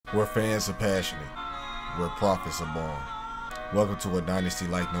Where fans are passionate, where prophets are born. Welcome to a dynasty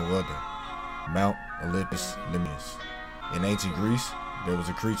like no other, Mount Olympus Nemeans. In ancient Greece, there was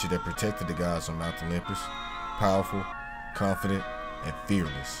a creature that protected the gods on Mount Olympus, powerful, confident, and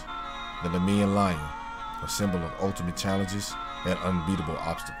fearless. The Nemean lion, a symbol of ultimate challenges and unbeatable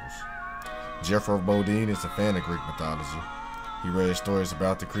obstacles. Jeffro Bowdean is a fan of Greek mythology. He read stories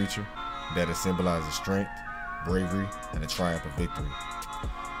about the creature that it symbolizes strength, bravery, and the triumph of victory.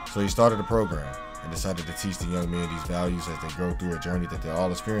 So he started a program and decided to teach the young men these values as they go through a journey that they're all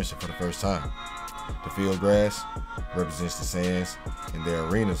experiencing for the first time. The field grass represents the sands and the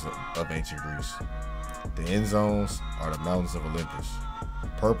arenas of ancient Greece. The end zones are the mountains of Olympus.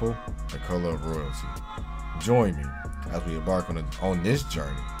 Purple, the color of royalty. Join me as we embark on this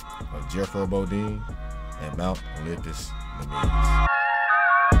journey of Jeffro Bowdean and Mount Olympus Nemeans.